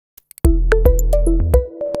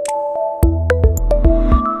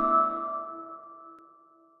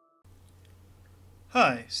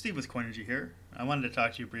Hi, Steve with Coinigy here. I wanted to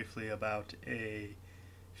talk to you briefly about a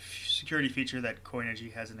security feature that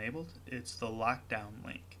Coinigy has enabled. It's the lockdown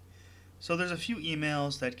link. So there's a few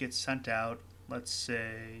emails that get sent out. Let's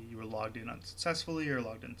say you were logged in unsuccessfully or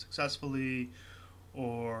logged in successfully,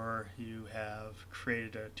 or you have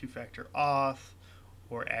created a two-factor auth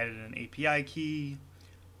or added an API key.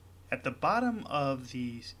 At the bottom of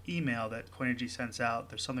the email that Coinigy sends out,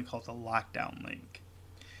 there's something called the lockdown link.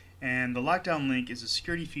 And the lockdown link is a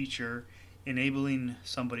security feature enabling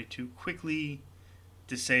somebody to quickly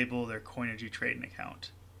disable their Coinigy trading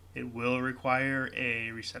account. It will require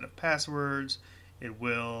a reset of passwords. It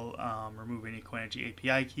will remove any Coinigy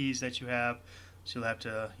API keys that you have. So you'll have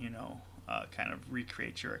to, kind of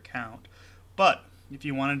recreate your account. But if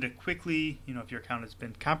you wanted to quickly, if your account has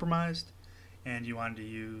been compromised and you wanted to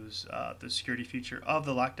use the security feature of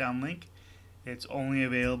the lockdown link, it's only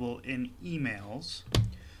available in emails.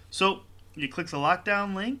 So you click the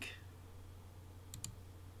lockdown link,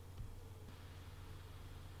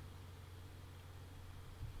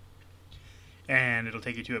 and it'll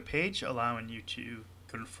take you to a page allowing you to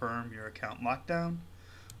confirm your account lockdown.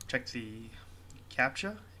 Check the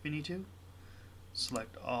CAPTCHA if you need to.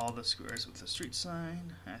 Select all the squares with the street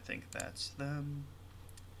sign. I think that's them.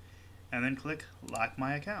 And then click Lock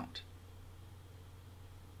My Account.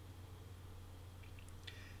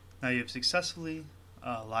 Now you've successfully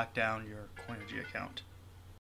lock down your Coinigy account.